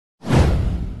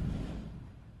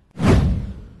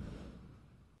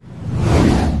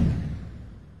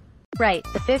Right,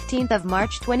 the 15th of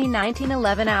March 2019,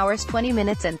 11 hours 20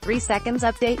 minutes and 3 seconds.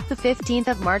 Update, the 15th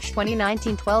of March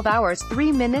 2019, 12 hours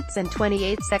 3 minutes and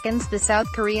 28 seconds. The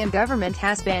South Korean government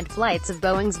has banned flights of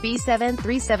Boeing's B737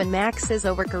 MAXs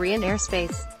over Korean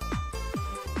airspace.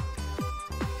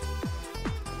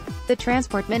 The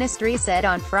Transport Ministry said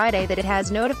on Friday that it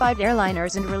has notified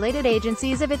airliners and related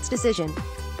agencies of its decision.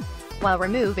 While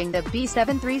removing the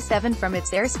B737 from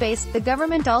its airspace, the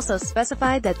government also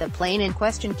specified that the plane in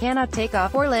question cannot take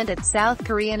off or land at South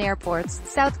Korean airports.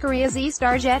 South Korea's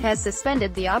Eastar jet has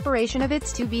suspended the operation of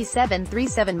its two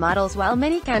B737 models, while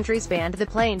many countries banned the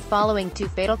plane following 2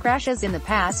 fatal crashes in the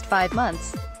past 5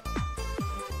 months.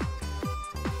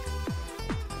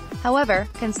 However,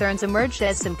 concerns emerged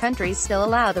as some countries still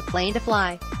allow the plane to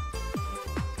fly.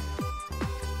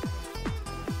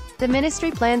 The ministry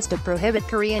plans to prohibit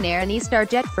Korean Air and Eastar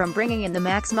Jet from bringing in the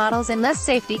MAX models unless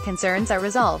safety concerns are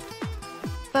resolved.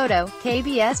 Photo,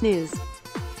 KBS News.